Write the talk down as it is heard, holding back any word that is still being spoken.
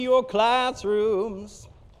your classrooms.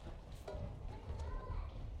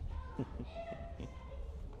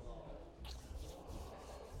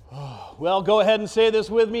 Well, go ahead and say this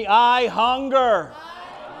with me. I hunger.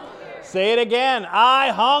 Say it again. I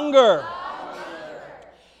hunger.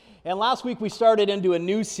 And last week we started into a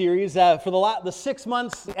new series for the 6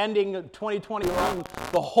 months ending 2021,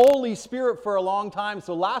 the Holy Spirit for a long time.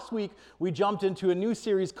 So last week we jumped into a new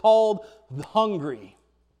series called Hungry.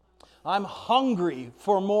 I'm hungry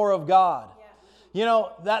for more of God. You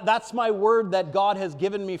know, that's my word that God has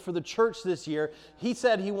given me for the church this year. He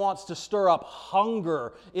said He wants to stir up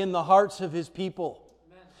hunger in the hearts of His people.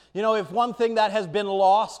 Amen. You know, if one thing that has been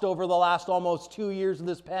lost over the last almost 2 years of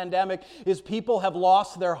this pandemic is people have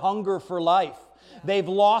lost their hunger for life. They've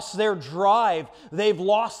lost their drive. They've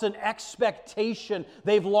lost an expectation.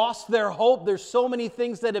 They've lost their hope. There's so many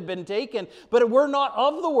things that have been taken, but we're not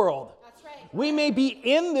of the world. We may be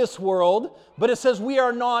in this world, but it says we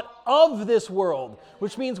are not of this world,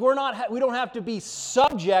 which means we don't have to be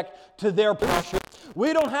subject to their pressure.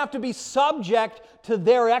 We don't have to be subject to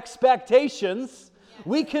their expectations.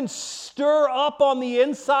 We can stir up on the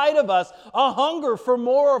inside of us a hunger for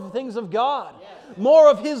more of the things of God, more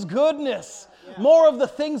of His goodness, more of the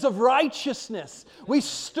things of righteousness. We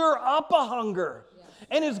stir up a hunger.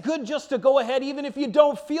 And it's good just to go ahead, even if you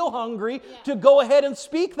don't feel hungry, to go ahead and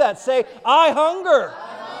speak that. Say, I hunger.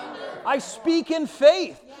 I speak in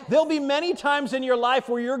faith. There'll be many times in your life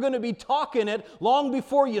where you're going to be talking it long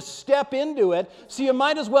before you step into it. So you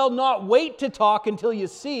might as well not wait to talk until you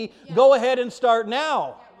see. Go ahead and start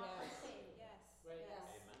now.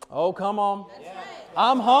 Oh, come on.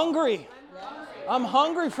 I'm hungry. I'm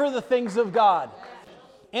hungry for the things of God.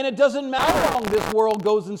 And it doesn't matter how long this world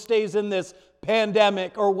goes and stays in this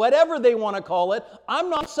pandemic or whatever they want to call it.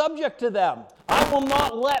 I'm not subject to them. I will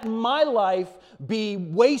not let my life be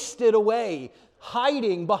wasted away,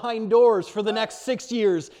 hiding behind doors for the next 6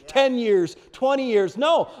 years, 10 years, 20 years.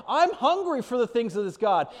 No, I'm hungry for the things of this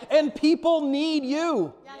God. And people need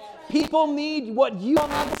you. People need what you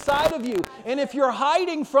have on the side of you. And if you're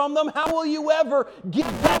hiding from them, how will you ever give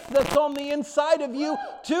that that's on the inside of you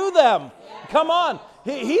to them? Come on.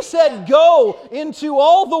 He said, go into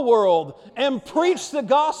all the world and preach the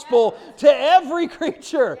gospel to every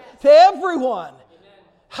creature, to everyone.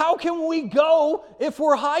 How can we go if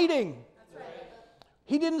we're hiding?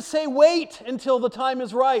 He didn't say wait until the time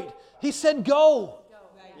is right. He said go.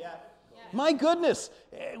 My goodness,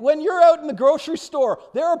 when you're out in the grocery store,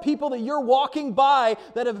 there are people that you're walking by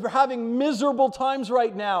that are having miserable times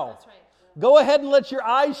right now. Go ahead and let your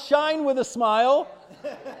eyes shine with a smile.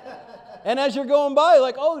 And as you're going by,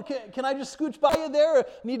 like, oh, can I just scooch by you there?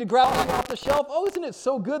 Need to grab something off the shelf? Oh, isn't it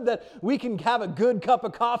so good that we can have a good cup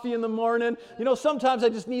of coffee in the morning? You know, sometimes I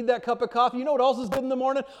just need that cup of coffee. You know what else is good in the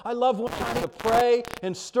morning? I love when I to pray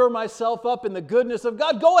and stir myself up in the goodness of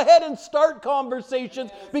God. Go ahead and start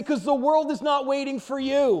conversations because the world is not waiting for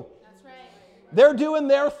you. That's right. They're doing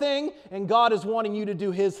their thing, and God is wanting you to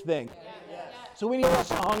do His thing. So we need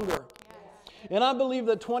to hunger. And I believe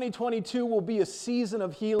that 2022 will be a season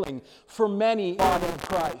of healing for many in the body of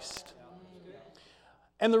Christ.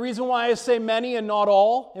 And the reason why I say many and not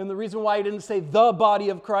all, and the reason why I didn't say the body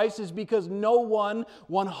of Christ, is because no one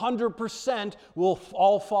 100% will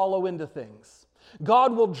all follow into things.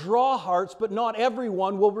 God will draw hearts, but not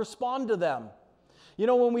everyone will respond to them. You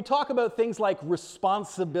know, when we talk about things like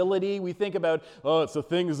responsibility, we think about, oh, it's the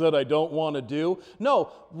things that I don't want to do.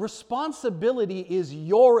 No, responsibility is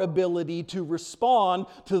your ability to respond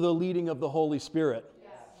to the leading of the Holy Spirit.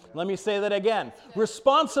 Let me say that again.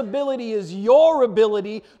 Responsibility is your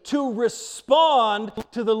ability to respond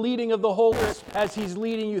to the leading of the Holy Spirit as He's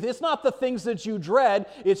leading you. It's not the things that you dread.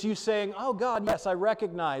 It's you saying, oh God, yes, I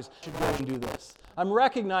recognize I should go and do this. I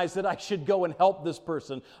recognize that I should go and help this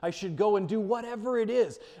person. I should go and do whatever it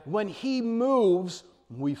is. When He moves,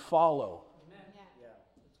 we follow.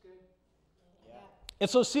 And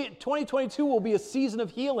so 2022 will be a season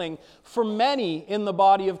of healing for many in the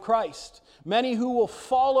body of Christ. Many who will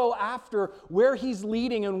follow after where He's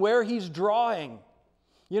leading and where He's drawing.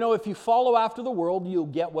 You know, if you follow after the world, you'll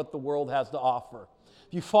get what the world has to offer.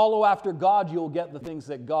 If you follow after God, you'll get the things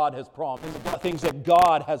that God has promised, the things that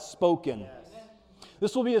God has spoken.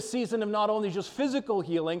 This will be a season of not only just physical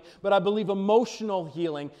healing, but I believe emotional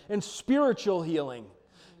healing and spiritual healing.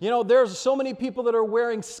 You know, there's so many people that are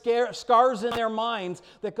wearing scars in their minds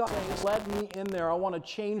that God says, let me in there. I want to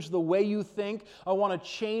change the way you think. I want to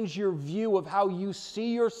change your view of how you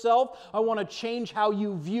see yourself. I want to change how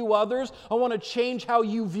you view others. I want to change how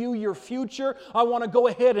you view your future. I want to go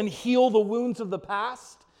ahead and heal the wounds of the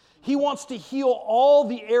past. He wants to heal all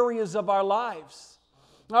the areas of our lives.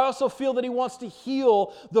 I also feel that he wants to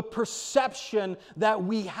heal the perception that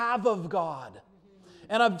we have of God.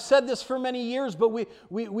 And I've said this for many years, but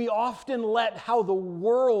we often let how the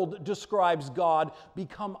world describes God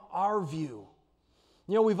become our view.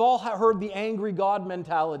 You know, we've all heard the angry God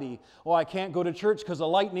mentality. Oh, I can't go to church because a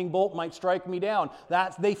lightning bolt might strike me down.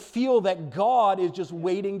 They feel that God is just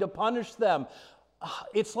waiting to punish them.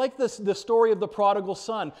 It's like the story of the prodigal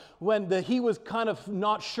son, when he was kind of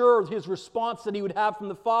not sure of his response that he would have from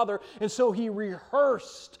the father, and so he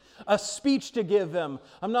rehearsed a speech to give him.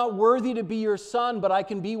 I'm not worthy to be your son, but I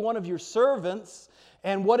can be one of your servants.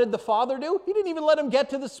 And what did the father do? He didn't even let him get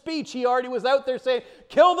to the speech. He already was out there saying,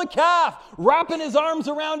 kill the calf, wrapping his arms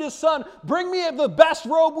around his son. Bring me the best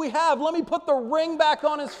robe we have. Let me put the ring back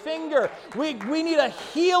on his finger. We need a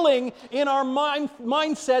healing in our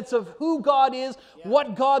mindsets of who God is,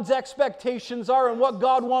 what God's expectations are, and what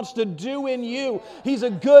God wants to do in you. He's a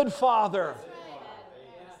good father.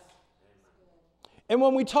 And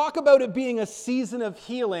when we talk about it being a season of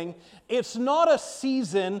healing, it's not a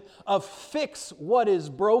season of fix what is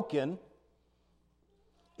broken.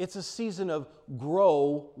 It's a season of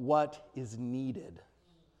grow what is needed.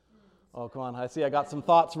 Oh, come on. I see I got some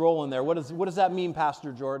thoughts rolling there. What does that mean,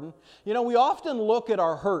 Pastor Jordan? You know, we often look at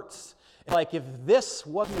our hurts like if this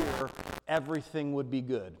was here, everything would be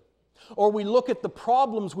good. Or we look at the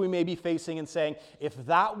problems we may be facing and saying, if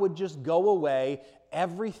that would just go away,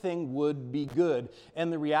 everything would be good.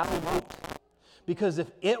 And the reality is, because if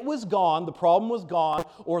it was gone, the problem was gone,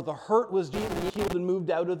 or the hurt was healed and moved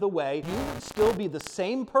out of the way, you would still be the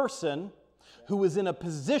same person who was in a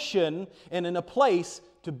position and in a place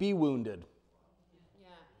to be wounded.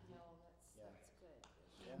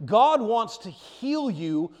 God wants to heal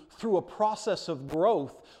you through a process of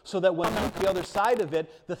growth so that when you're on the other side of it,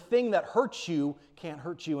 the thing that hurts you can't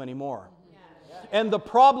hurt you anymore. And the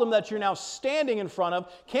problem that you're now standing in front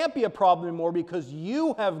of can't be a problem anymore because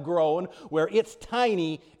you have grown where it's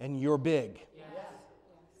tiny and you're big.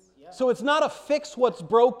 So it's not a fix what's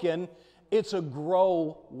broken, it's a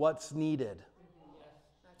grow what's needed.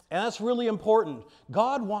 And that's really important.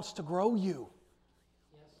 God wants to grow you.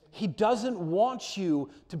 He doesn't want you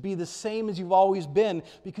to be the same as you've always been,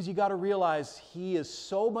 because you got to realize He is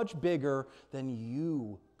so much bigger than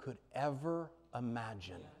you could ever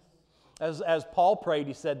imagine. As Paul prayed,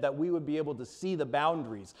 he said that we would be able to see the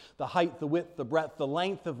boundaries, the height, the width, the breadth, the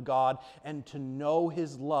length of God, and to know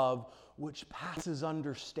His love, which passes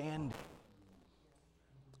understanding.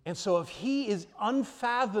 And so if He is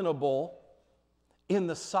unfathomable in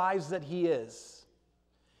the size that He is,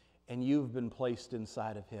 and you've been placed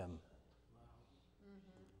inside of Him,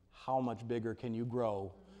 how much bigger can you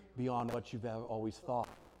grow beyond what you've always thought?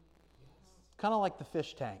 Kind of like the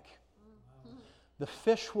fish tank. The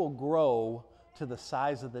fish will grow to the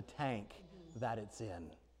size of the tank that it's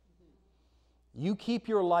in. You keep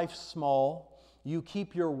your life small, you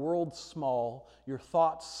keep your world small, your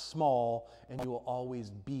thoughts small, and you will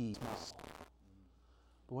always be small.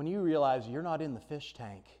 But when you realize you're not in the fish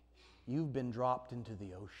tank, you've been dropped into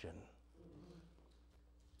the ocean.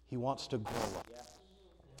 He wants to grow up.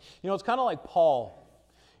 You know, it's kind of like Paul.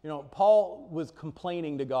 You know, Paul was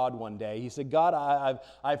complaining to God one day. He said, God,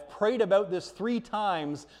 I've prayed about this 3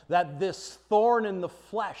 times that this thorn in the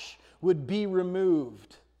flesh would be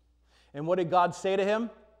removed. And what did God say to him?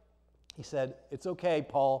 He said, it's okay,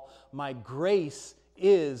 Paul. My grace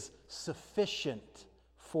is sufficient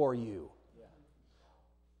for you.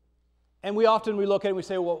 And we look at it and we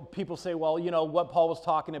say, well, people say, well, you know, what Paul was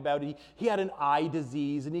talking about, he had an eye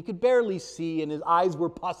disease and he could barely see and his eyes were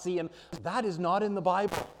pussy, and that is not in the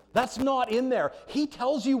Bible. That's not in there. He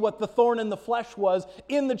tells you what the thorn in the flesh was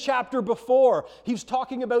in the chapter before. He's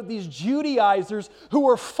talking about these Judaizers who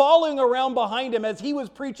were following around behind him as he was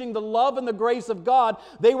preaching the love and the grace of God.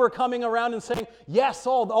 They were coming around and saying, yes,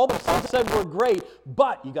 all the stuff said were great,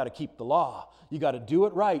 but you got to keep the law. You got to do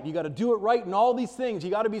it right. You got to do it right in all these things. You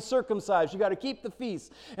got to be circumcised. You got to keep the feasts.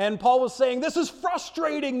 And Paul was saying, this is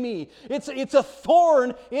frustrating me. It's a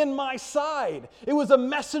thorn in my side. It was a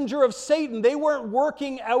messenger of Satan. They weren't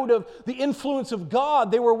working out of the influence of God.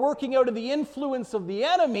 They were working out of the influence of the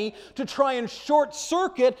enemy to try and short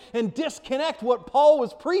circuit and disconnect what Paul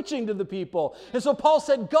was preaching to the people. And so Paul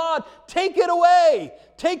said, God, take it away.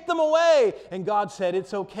 Take them away. And God said,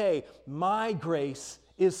 it's okay. My grace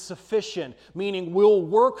is sufficient, meaning we'll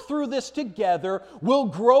work through this together. We'll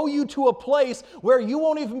grow you to a place where you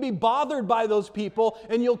won't even be bothered by those people,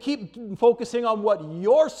 and you'll keep focusing on what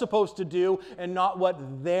you're supposed to do and not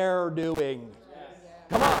what they're doing. Yes.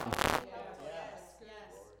 Come on. Yes.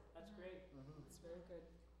 That's great. It's very good.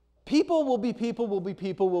 People will be people will be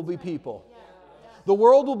people will be people. The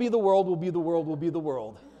world will be the world, will be the world, will be the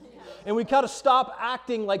world. And we got to stop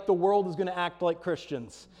acting like the world is going to act like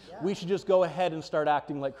Christians. We should just go ahead and start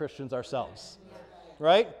acting like Christians ourselves.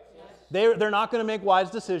 Right? They're not going to make wise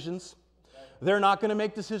decisions. They're not going to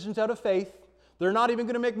make decisions out of faith. They're not even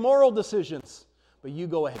going to make moral decisions. But you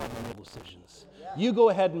go ahead and make decisions. You go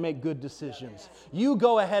ahead and make good decisions. You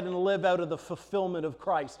go ahead and live out of the fulfillment of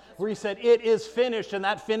Christ, where He said, it is finished, and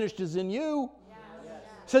that finished is in you.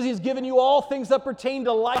 It says He's given you all things that pertain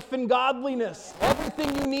to life and godliness.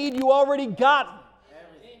 Everything you need, you already got.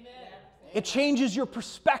 It changes your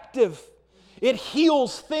perspective. It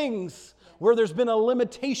heals things where there's been a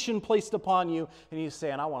limitation placed upon you, and He's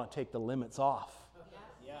saying, I want to take the limits off.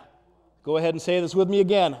 Go ahead and say this with me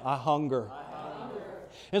again. I hunger.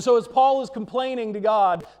 And so as Paul is complaining to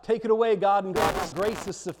God, take it away, God, and God's grace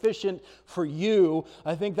is sufficient for you,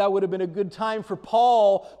 I think that would have been a good time for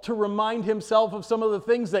Paul to remind himself of some of the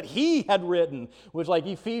things that he had written, which like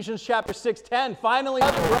Ephesians chapter 6:10, finally,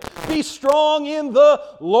 be strong in the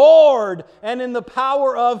Lord and in the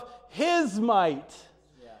power of His might.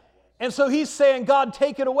 And so he's saying, God,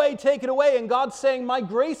 take it away, take it away. And God's saying, my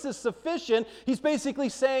grace is sufficient. He's basically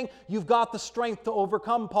saying, you've got the strength to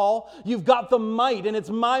overcome, Paul. You've got the might, and it's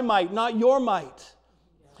my might, not your might.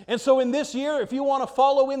 And so in this year, if you want to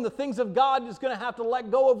follow in the things of God, you're just going to have to let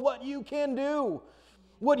go of what you can do,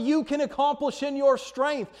 what you can accomplish in your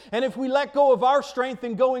strength. And if we let go of our strength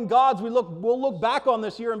and go in God's, we'll look back on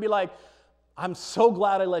this year and be like, I'm so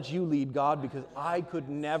glad I let you lead, God, because I could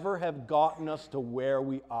never have gotten us to where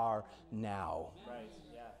we are now. Right,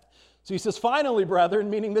 yeah. So he says, finally, brethren,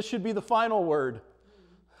 meaning this should be the final word.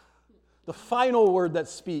 The final word that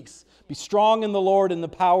speaks. Be strong in the Lord and the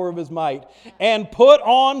power of His might, and put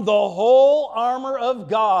on the whole armor of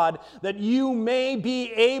God, that you may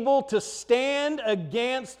be able to stand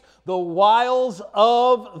against the wiles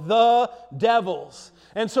of the devils.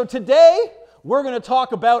 And so today, we're going to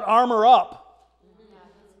talk about armor up.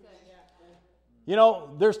 You know,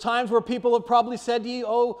 there's times where people have probably said to you,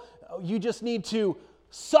 oh, you just need to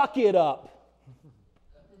suck it up.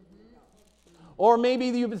 Or maybe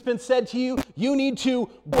it's been said to you, you need to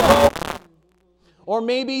grow. Or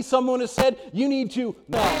maybe someone has said, you need to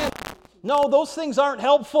man. No, those things aren't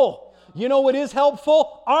helpful. You know what is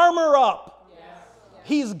helpful? Armor up.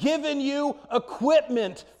 He's given you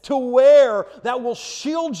equipment to wear that will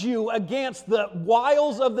shield you against the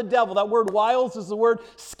wiles of the devil. That word wiles is the word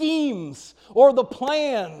schemes or the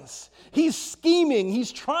plans. He's scheming.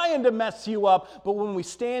 He's trying to mess you up. But when we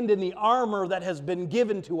stand in the armor that has been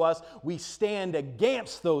given to us, we stand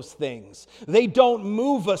against those things. They don't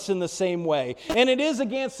move us in the same way. And it is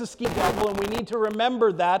against the scheme of the devil, and we need to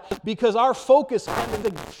remember that because our focus tends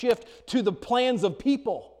to shift to the plans of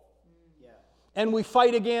people. And we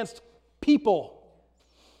fight against people.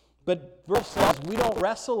 But verse says we don't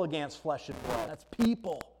wrestle against flesh and blood. That's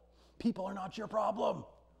people. People are not your problem.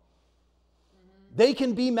 They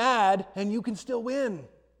can be mad and you can still win.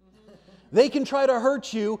 They can try to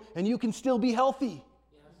hurt you and you can still be healthy.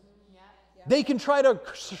 They can try to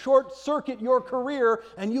short circuit your career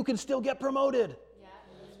and you can still get promoted.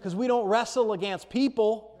 Because we don't wrestle against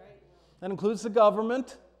people. That includes the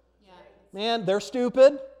government. Man, they're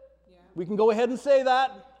stupid. We can go ahead and say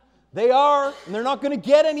that. They are, and they're not going to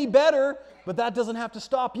get any better, but that doesn't have to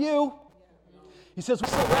stop you. He says, we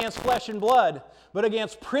wrestle against flesh and blood, but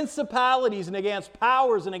against principalities and against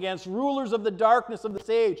powers and against rulers of the darkness of this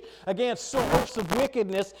age, against sources of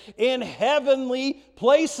wickedness in heavenly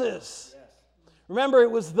places. Remember,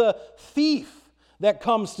 it was the thief that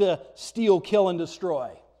comes to steal, kill, and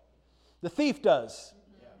destroy. The thief does.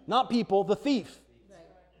 Not people, the thief.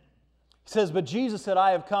 He says, but Jesus said,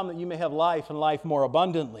 I have come that you may have life and life more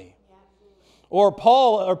abundantly.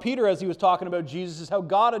 Or Peter, as he was talking about Jesus, is how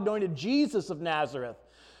God anointed Jesus of Nazareth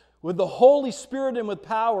with the Holy Spirit and with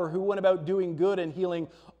power, who went about doing good and healing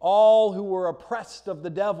all who were oppressed of the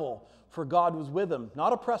devil, for God was with him.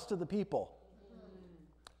 Not oppressed of the people,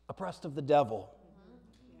 oppressed of the devil.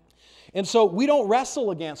 And so we don't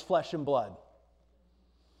wrestle against flesh and blood.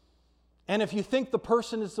 And if you think the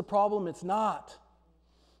person is the problem, it's not.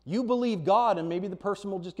 You believe God, and maybe the person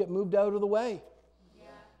will just get moved out of the way. Yeah.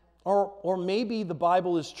 Or maybe the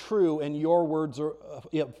Bible is true, and your words are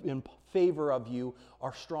in favor of you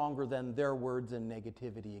are stronger than their words in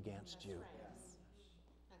negativity against you.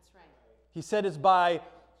 That's right. He said it's by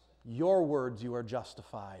your words you are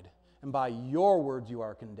justified, and by your words you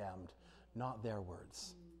are condemned, not their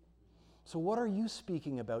words. So what are you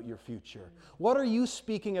speaking about your future? What are you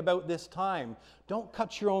speaking about this time? Don't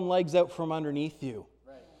cut your own legs out from underneath you.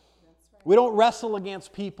 We don't wrestle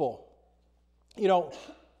against people. You know,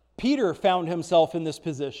 Peter found himself in this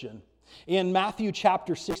position. in Matthew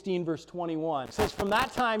chapter 16, verse 21. It says, "From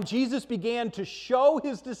that time, Jesus began to show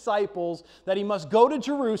his disciples that he must go to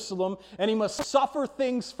Jerusalem and he must suffer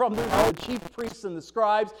things from the chief priests and the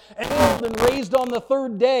scribes and be raised on the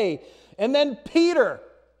third day. And then Peter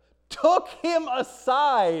took him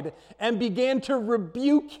aside and began to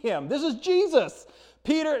rebuke him." This is Jesus.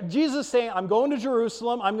 Jesus saying, "I'm going to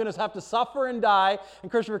Jerusalem. I'm going to have to suffer and die." And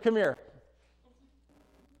Christopher, come here.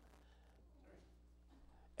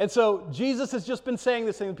 And so Jesus has just been saying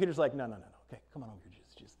this thing, and Peter's like, no. Okay, come on over here,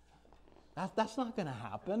 Jesus. That's not going to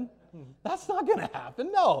happen. That's not going to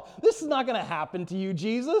happen. No, this is not going to happen to you,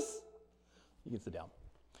 Jesus. You can sit down.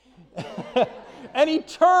 And he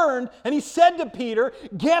turned and he said to Peter,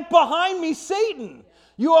 "Get behind me, Satan.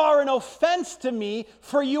 You are an offense to me,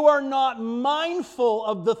 for you are not mindful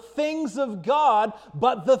of the things of God,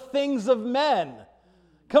 but the things of men."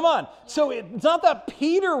 Come on. So it's not that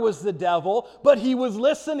Peter was the devil, but he was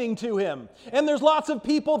listening to him. And there's lots of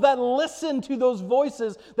people that listen to those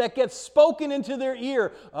voices that get spoken into their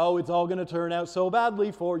ear. "Oh, it's all going to turn out so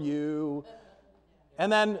badly for you." And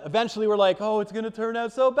then eventually we're like, "Oh, it's going to turn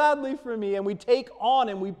out so badly for me." And we take on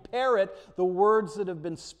and we parrot the words that have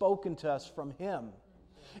been spoken to us from him.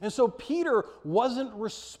 And so Peter wasn't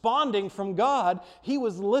responding from God. He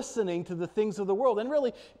was listening to the things of the world. And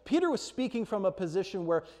really, Peter was speaking from a position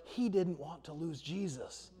where he didn't want to lose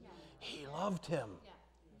Jesus. He loved him.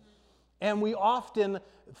 And we often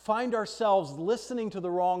find ourselves listening to the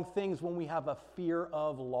wrong things when we have a fear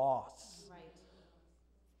of loss.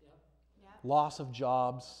 Loss of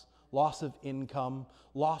jobs, loss of income,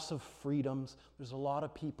 loss of freedoms. There's a lot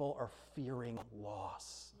of people are fearing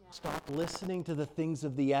loss. Stop listening to the things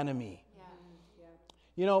of the enemy.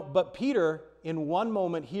 You know, but Peter, in one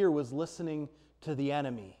moment here, was listening to the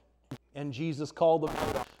enemy. And Jesus called him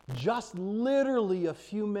out. Just literally a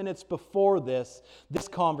few minutes before this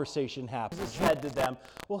conversation happened. He said to them,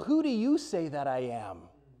 "Well, who do you say that I am?"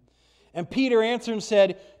 And Peter answered and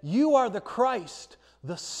said, "You are the Christ,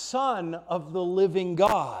 the Son of the living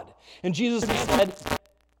God." And Jesus said,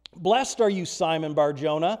 "Blessed are you, Simon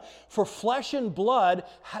Bar-Jonah, for flesh and blood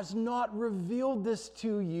has not revealed this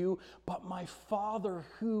to you, but my Father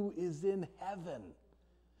who is in heaven."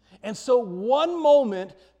 And so one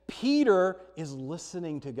moment, Peter is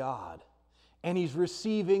listening to God, and he's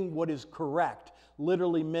receiving what is correct.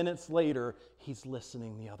 Literally minutes later, he's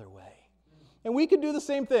listening the other way. And we could do the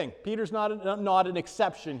same thing. Peter's not an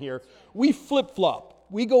exception here. We flip-flop.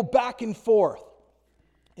 We go back and forth.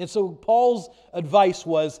 And so Paul's advice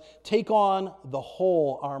was, take on the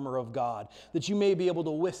whole armor of God, that you may be able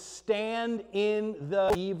to withstand in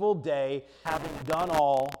the evil day, having done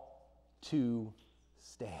all to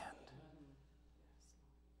stand.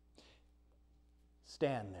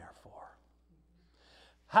 Stand, therefore,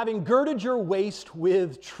 having girded your waist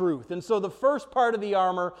with truth. And so the first part of the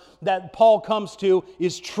armor that Paul comes to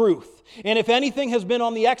is truth. And if anything has been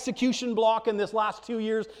on the execution block in this last 2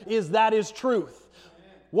 years, that is truth.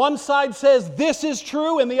 One side says this is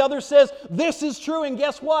true, and the other says this is true, and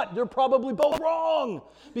guess what? They're probably both wrong,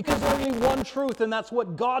 because there's only one truth, and that's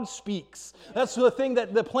what God speaks. That's the thing,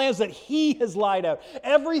 that the plans that He has laid out.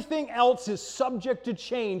 Everything else is subject to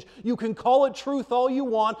change. You can call it truth all you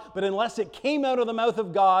want, but unless it came out of the mouth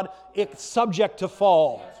of God, it's subject to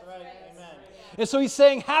fall. That's right. Amen. And so he's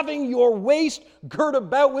saying, having your waist girt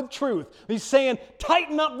about with truth. He's saying,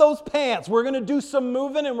 tighten up those pants. We're going to do some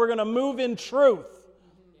moving, and we're going to move in truth.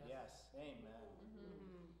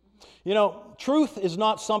 You know, truth is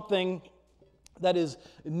not something that is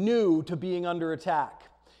new to being under attack.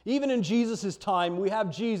 Even in Jesus' time, we have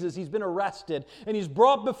Jesus. He's been arrested, and he's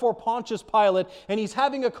brought before Pontius Pilate, and he's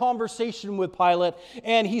having a conversation with Pilate,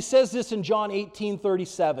 and he says this in John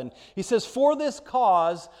 18:37. He says, "For this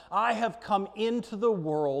cause I have come into the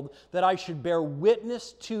world, that I should bear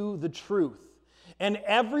witness to the truth. And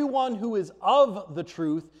everyone who is of the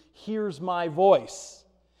truth hears my voice."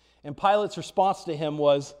 And Pilate's response to him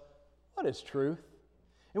was, "What is truth?"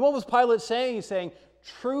 And what was Pilate saying? He's saying,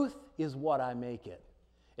 truth is what I make it.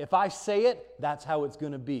 If I say it, that's how it's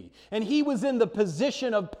going to be. And he was in the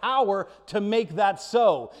position of power to make that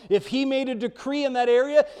so. If he made a decree in that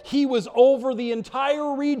area, he was over the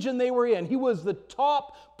entire region they were in. He was the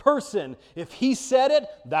top person. If he said it,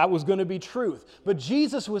 that was going to be truth. But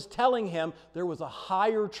Jesus was telling him there was a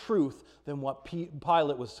higher truth than what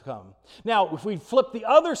Pilate was to come. Now, if we flip the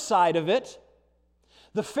other side of it,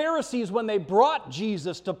 the Pharisees, when they brought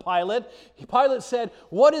Jesus to Pilate, Pilate said,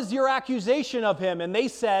 "What is your accusation of him?" And they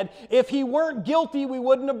said, "If he weren't guilty, we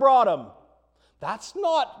wouldn't have brought him." That's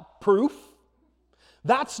not proof.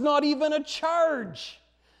 That's not even a charge.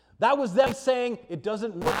 That was them saying, it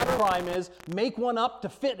doesn't matter what crime is, make one up to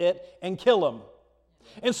fit it and kill him.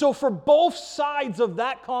 And so for both sides of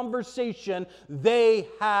that conversation, they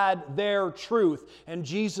had their truth. And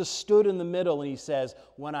Jesus stood in the middle and he says,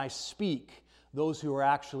 when I speak, those who are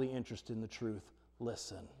actually interested in the truth,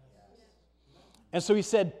 listen. And so he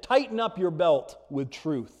said, tighten up your belt with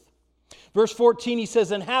truth. Verse 14, he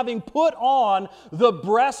says, and having put on the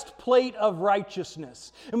breastplate of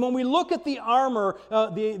righteousness. And when we look at the armor,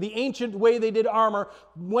 the ancient way they did armor,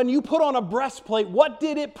 when you put on a breastplate, what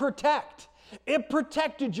did it protect? It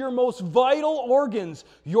protected your most vital organs,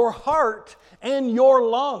 your heart and your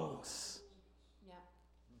lungs. Yeah.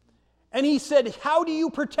 And he said, how do you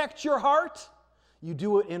protect your heart? You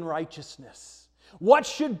do it in righteousness. What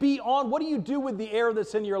should be on? What do you do with the air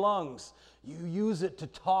that's in your lungs? You use it to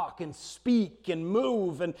talk and speak and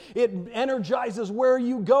move, and it energizes where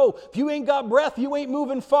you go. If you ain't got breath, you ain't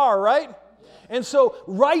moving far, right? And so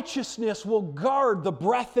righteousness will guard the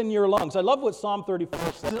breath in your lungs. I love what Psalm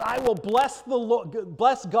 34 says. I will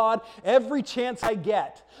bless God every chance I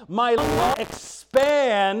get. My lungs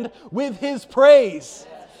expand with His praise.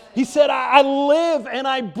 He said, I live and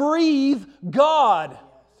I breathe God.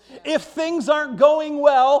 If things aren't going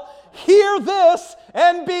well, hear this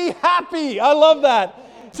and be happy. I love that.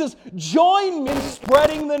 It says, join me in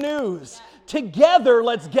spreading the news. Together,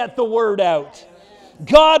 let's get the word out.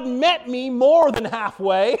 God met me more than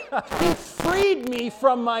halfway. He freed me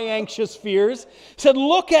from my anxious fears. He said,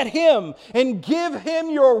 look at Him and give Him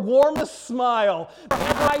your warmest smile.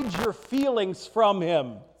 Hide your feelings from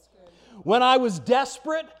Him. When I was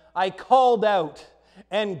desperate, I called out,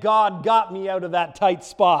 and God got me out of that tight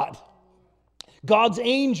spot. God's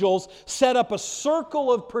angels set up a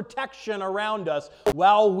circle of protection around us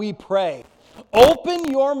while we pray. Open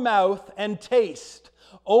your mouth and taste.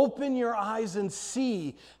 Open your eyes and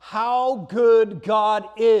see how good God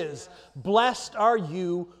is. Blessed are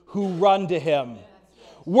you who run to Him.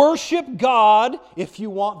 Worship God if you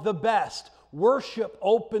want the best. Worship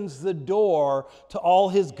opens the door to all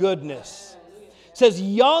His goodness. It says,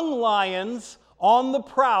 young lions on the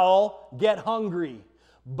prowl get hungry,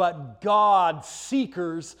 but God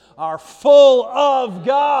seekers are full of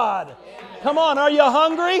God. Come on, are you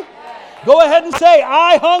hungry? Go ahead and say,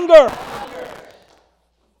 I hunger.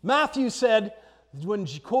 Matthew said, when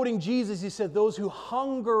quoting Jesus, he said, those who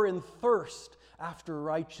hunger and thirst after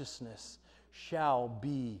righteousness shall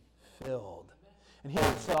be filled. And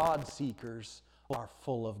here, God seekers are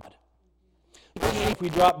full of God. If we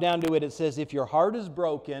drop down to it, it says, if your heart is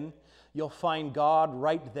broken, you'll find God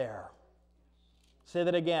right there. Say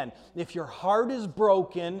that again. If your heart is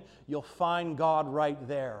broken, you'll find God right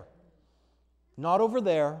there. Not over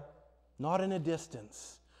there, not in a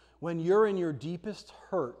distance. When you're in your deepest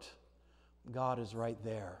hurt, God is right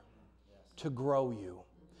there to grow you.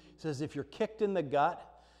 It says if you're kicked in the gut,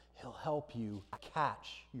 He'll help you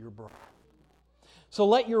catch your breath. So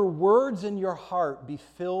let your words and your heart be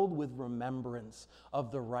filled with remembrance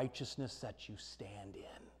of the righteousness that you stand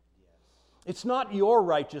in. It's not your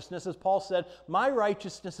righteousness. As Paul said, my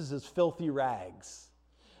righteousness is as filthy rags.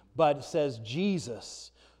 But it says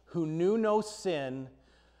Jesus, who knew no sin,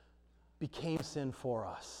 became sin for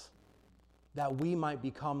us, that we might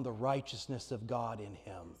become the righteousness of God in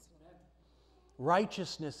Him.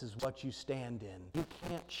 Righteousness is what you stand in. You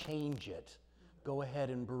can't change it. Go ahead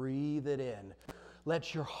and breathe it in.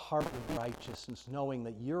 Let your heart be righteousness, knowing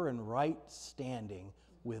that you're in right standing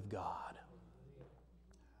with God.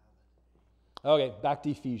 Okay, back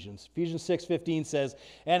to Ephesians. Ephesians 6:15 says,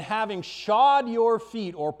 and having shod your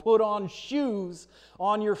feet, or put on shoes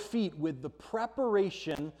on your feet with the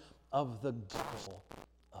preparation of the gospel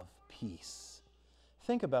of peace.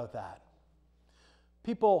 Think about that.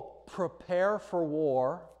 People prepare for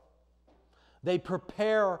war. They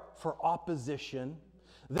prepare for opposition.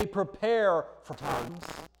 They prepare for times.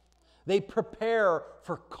 They prepare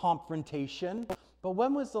for confrontation. But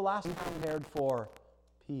when was the last time you prepared for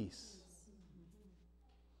peace?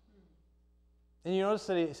 And you notice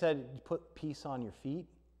that he said, put peace on your feet.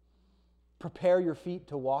 Prepare your feet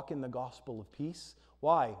to walk in the gospel of peace.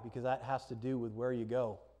 Why? Because that has to do with where you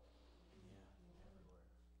go.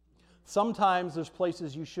 Sometimes there's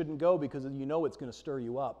places you shouldn't go because you know it's going to stir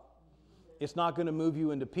you up. It's not going to move you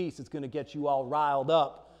into peace. It's going to get you all riled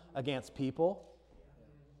up against people,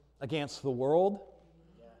 against the world.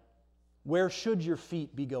 Where should your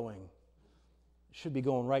feet be going? It should be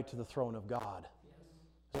going right to the throne of God.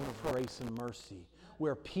 Of grace and mercy,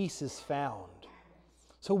 where peace is found.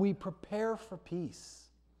 So we prepare for peace.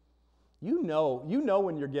 You know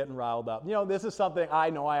when you're getting riled up. This is something I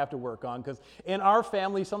know I have to work on, because in our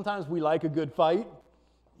family, sometimes we like a good fight.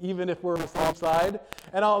 even if we're on the same side.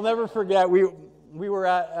 And I'll never forget, we were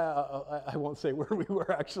at, I won't say where we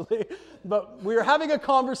were actually, but we were having a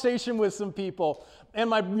conversation with some people. And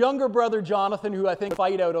my younger brother, Jonathan, who I think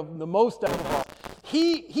fight out of the most out of us,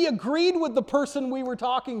 he agreed with the person we were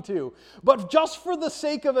talking to. But just for the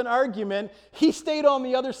sake of an argument, he stayed on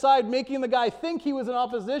the other side, making the guy think he was in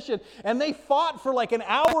opposition. And they fought for like an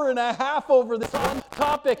hour and a half over this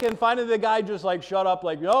topic. And finally the guy just like shut up,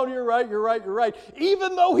 like, oh, you're right, you're right, you're right.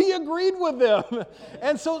 Even though he agreed with them.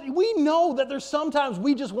 And so we know that there's sometimes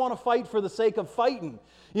we just want to fight for the sake of fighting.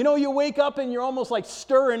 You know, you wake up and you're almost like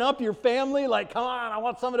stirring up your family, like, come on, I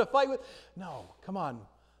want someone to fight with. No, come on.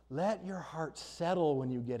 Let your heart settle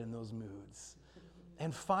when you get in those moods.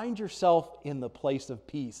 And find yourself in the place of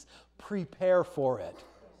peace. Prepare for it.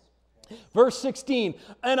 Verse 16,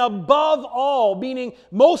 and above all, meaning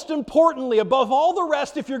most importantly, above all the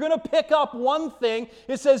rest, if you're going to pick up one thing,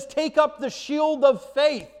 it says, take up the shield of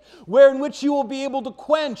faith, wherein which you will be able to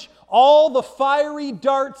quench all the fiery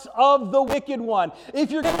darts of the wicked one.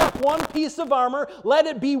 If you're going to have one piece of armor, let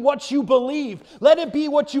it be what you believe. Let it be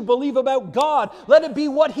what you believe about God. Let it be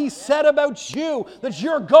what He said about you, that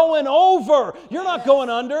you're going over. You're not going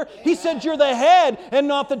under. He said you're the head and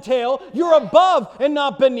not the tail. You're above and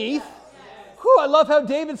not beneath. Whew, I love how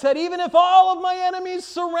David said, even if all of my enemies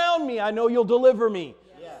surround me, I know you'll deliver me.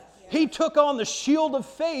 He took on the shield of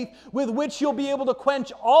faith with which you'll be able to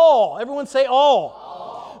quench all. Everyone say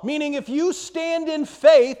all. Meaning if you stand in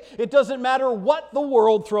faith, it doesn't matter what the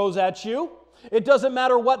world throws at you. It doesn't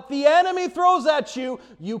matter what the enemy throws at you.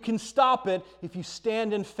 You can stop it if you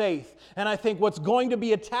stand in faith. And I think what's going to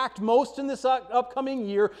be attacked most in this upcoming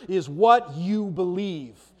year is what you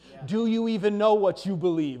believe. Do you even know what you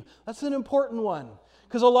believe? That's an important one.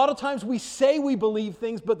 Because a lot of times we say we believe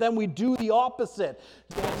things, but then we do the opposite.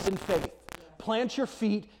 Stand in faith. Plant your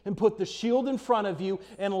feet and put the shield in front of you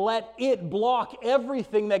and let it block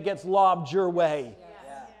everything that gets lobbed your way.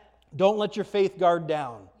 Yeah. Don't let your faith guard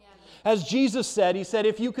down. Yeah. As Jesus said, He said,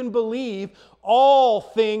 if you can believe, all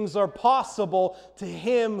things are possible to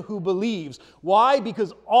him who believes. Why?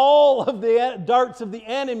 Because all of the darts of the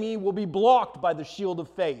enemy will be blocked by the shield of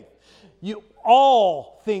faith.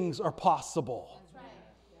 All things are possible. That's right.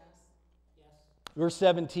 Yes. Verse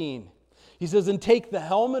 17. He says, and take the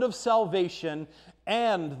helmet of salvation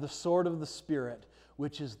and the sword of the Spirit,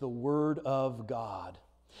 which is the Word of God.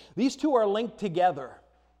 These two are linked together.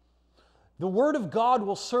 The Word of God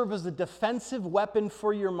will serve as a defensive weapon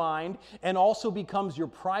for your mind and also becomes your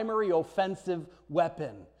primary offensive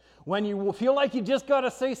weapon. When you feel like you just got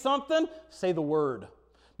to say something, say the Word.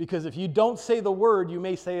 Because if you don't say the Word, you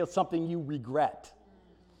may say something you regret.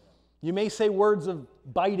 You may say words of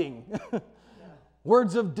biting,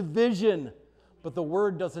 words of division, but the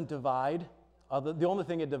Word doesn't divide. The only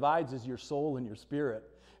thing it divides is your soul and your spirit.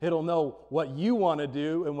 It'll know what you want to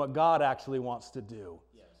do and what God actually wants to do.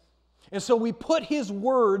 And so we put His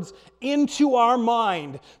words into our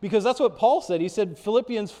mind, because that's what Paul said. He said,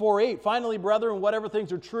 Philippians 4:8, finally, brethren, whatever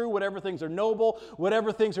things are true, whatever things are noble,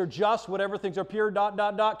 whatever things are just, whatever things are pure, ...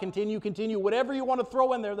 continue, whatever you want to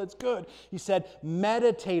throw in there that's good. He said,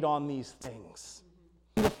 meditate on these things.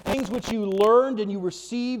 The things which you learned and you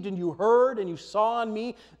received and you heard and you saw in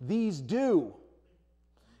me, these do.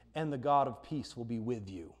 And the God of peace will be with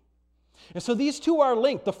you. And so these two are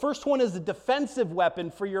linked. The first one is a defensive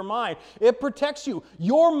weapon for your mind. It protects you.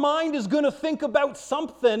 Your mind is going to think about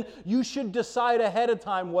something. You should decide ahead of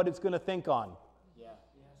time what it's going to think on.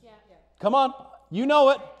 Yeah. Come on. You know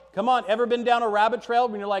it. Come on. Ever been down a rabbit trail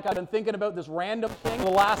when you're like, I've been thinking about this random thing for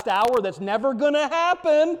the last hour that's never going to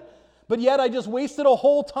happen, but yet I just wasted a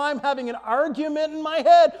whole time having an argument in my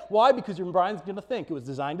head. Why? Because your mind's going to think. It was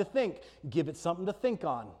designed to think. Give it something to think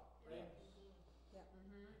on.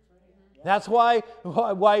 That's why it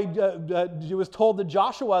was told to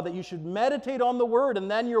Joshua that you should meditate on the Word,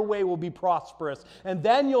 and then your way will be prosperous, and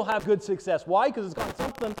then you'll have good success. Why? Because it's got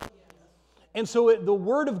something. And so the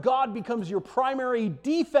Word of God becomes your primary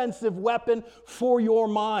defensive weapon for your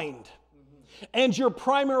mind. And your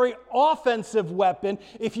primary offensive weapon,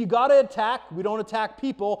 if you got to attack, we don't attack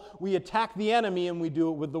people, we attack the enemy, and we do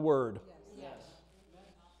it with the Word.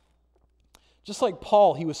 Just like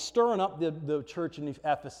Paul, he was stirring up the church in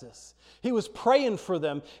Ephesus. He was praying for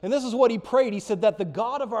them. And this is what he prayed. He said that the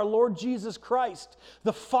God of our Lord Jesus Christ,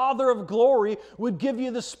 the Father of glory, would give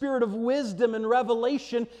you the spirit of wisdom and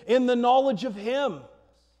revelation in the knowledge of Him.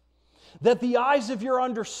 That the eyes of your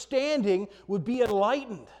understanding would be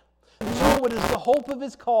enlightened. Know what is the hope of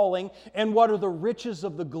His calling, and what are the riches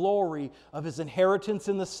of the glory of His inheritance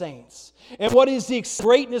in the saints. And what is the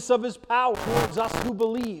greatness of His power towards us who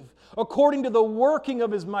believe, according to the working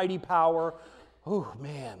of His mighty power, Oh,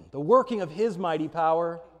 man. The working of His mighty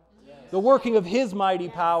power. The working of His mighty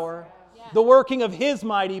power. The working of His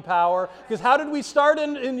mighty power. Because how did we start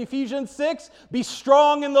in Ephesians 6? Be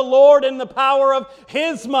strong in the Lord and the power of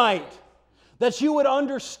His might. That you would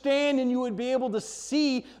understand and you would be able to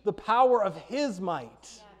see the power of His might.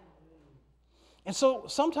 And so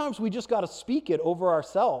sometimes we just got to speak it over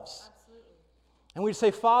ourselves. And we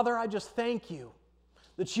say, Father, I just thank you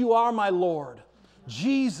that you are my Lord.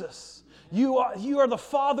 Jesus, you are the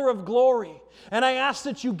Father of glory. And I ask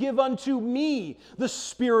that you give unto me the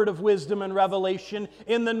spirit of wisdom and revelation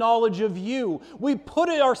in the knowledge of you. We put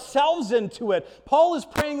it ourselves into it. Paul is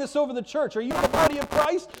praying this over the church. Are you in the body of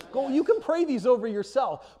Christ? Go, you can pray these over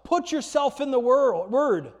yourself. Put yourself in the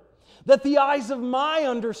word. That the eyes of my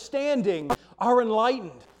understanding are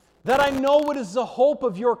enlightened. That I know what is the hope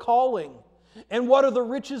of your calling. And what are the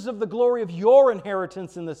riches of the glory of your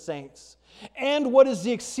inheritance in the saints? And what is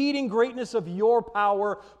the exceeding greatness of your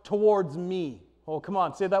power towards me? Oh, come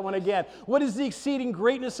on, say that one again. What is the exceeding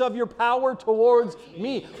greatness of your power towards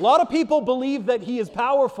me? A lot of people believe that He is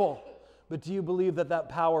powerful. But do you believe that that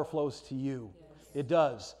power flows to you? It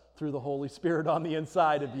does, through the Holy Spirit on the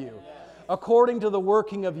inside of you. According to the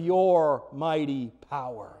working of your mighty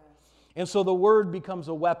power. And so the word becomes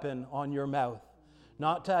a weapon on your mouth.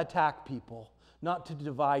 Not to attack people, not to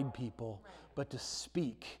divide people, but to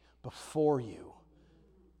speak before you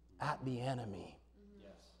at the enemy.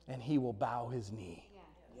 And he will bow his knee.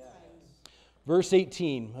 Verse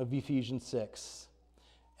 18 of Ephesians 6.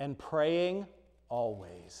 And praying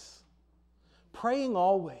always. Praying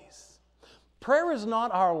always. Prayer is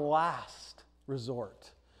not our last resort.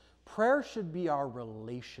 Prayer should be our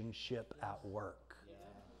relationship at work.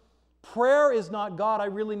 Prayer is not, God, I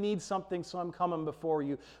really need something, so I'm coming before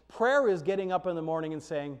you. Prayer is getting up in the morning and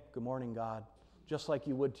saying, good morning, God, just like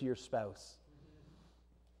you would to your spouse.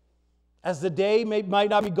 As the day might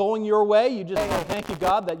not be going your way, you just say, thank you,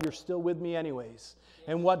 God, that you're still with me anyways.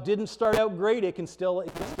 And what didn't start out great, it can still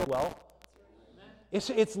well.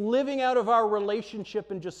 It's living out of our relationship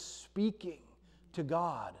and just speaking to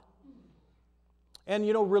God. And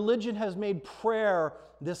you know, religion has made prayer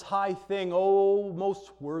this high thing. Oh,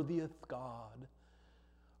 most worthieth God.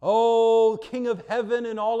 Oh, King of heaven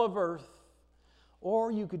and all of earth.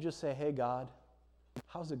 Or you could just say, hey, God,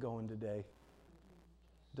 how's it going today?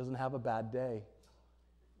 Doesn't have a bad day.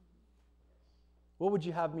 What would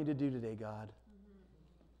you have me to do today, God?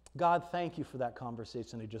 God, thank you for that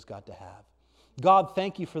conversation I just got to have. God,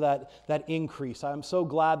 thank you for that increase. I'm so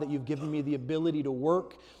glad that you've given me the ability to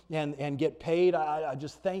work and get paid. I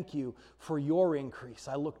just thank you for your increase.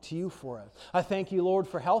 I look to you for it. I thank you, Lord,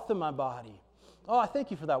 for health in my body. Oh, I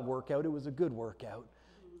thank you for that workout. It was a good workout.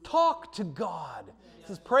 Talk to God. It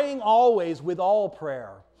says, praying always with all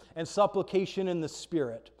prayer and supplication in the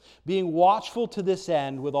Spirit, being watchful to this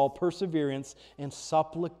end with all perseverance and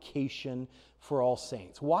supplication for all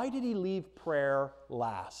saints. Why did he leave prayer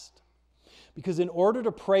last? Because in order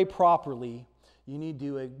to pray properly, you need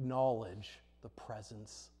to acknowledge the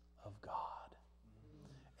presence of God.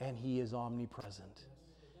 And He is omnipresent.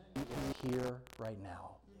 He is here right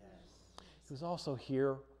now. He was also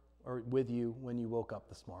here or with you when you woke up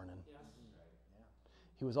this morning.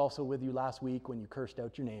 He was also with you last week when you cursed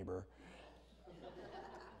out your neighbor.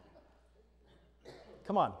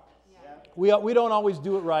 Come on. We don't always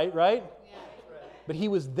do it right? But He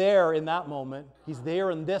was there in that moment. He's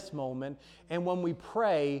there in this moment. And when we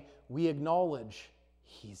pray, we acknowledge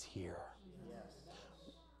He's here.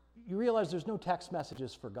 You realize there's no text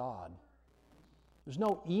messages for God. There's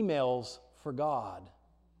no emails for God.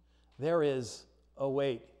 There is, oh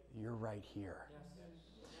wait, you're right here.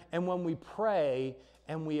 And when we pray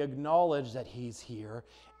and we acknowledge that He's here,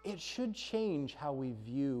 it should change how we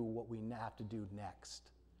view what we have to do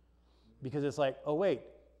next. Because it's like, oh wait,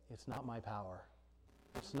 it's not my power.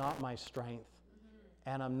 It's not my strength,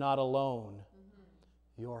 and I'm not alone.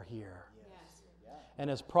 You're here. Yes.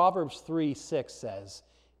 And as Proverbs 3:6 says,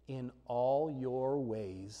 in all your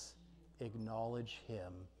ways acknowledge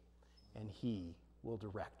Him, and He will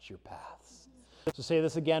direct your paths. So say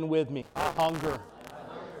this again with me. I hunger.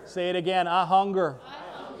 Say it again. I hunger.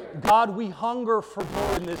 God, we hunger for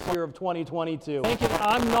more in this year of 2022.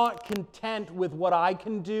 I'm not content with what I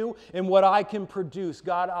can do and what I can produce.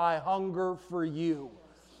 God, I hunger for you.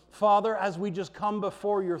 Father, as we just come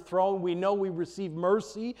before your throne, we know we receive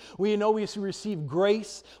mercy. We know we receive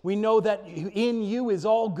grace. We know that in you is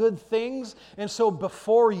all good things. And so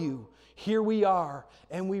before you, here we are,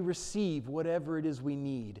 and we receive whatever it is we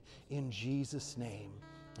need. In Jesus' name,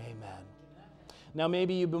 amen. Now,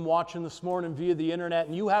 maybe you've been watching this morning via the internet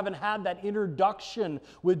and you haven't had that introduction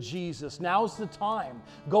with Jesus. Now's the time.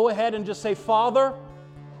 Go ahead and just say, Father,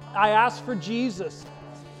 I ask for Jesus.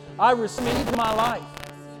 I receive into my life.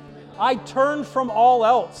 I turn from all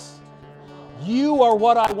else. You are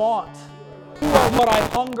what I want. You are what I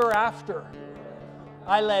hunger after.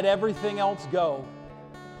 I let everything else go.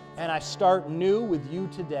 And I start new with you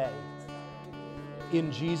today.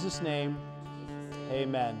 In Jesus' name,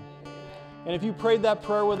 amen. And if you prayed that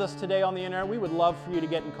prayer with us today on the internet, we would love for you to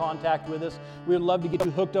get in contact with us. We would love to get you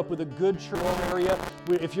hooked up with a good church area.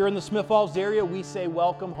 If you're in the Smith Falls area, we say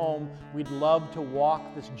welcome home. We'd love to walk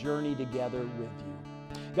this journey together with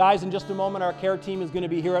you. Guys, in just a moment, our care team is going to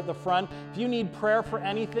be here at the front. If you need prayer for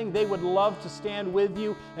anything, they would love to stand with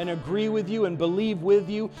you and agree with you and believe with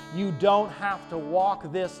you. You don't have to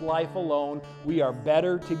walk this life alone. We are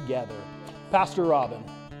better together. Pastor Robin.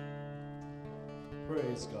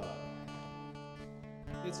 Praise God.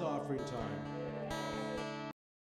 It's offering time.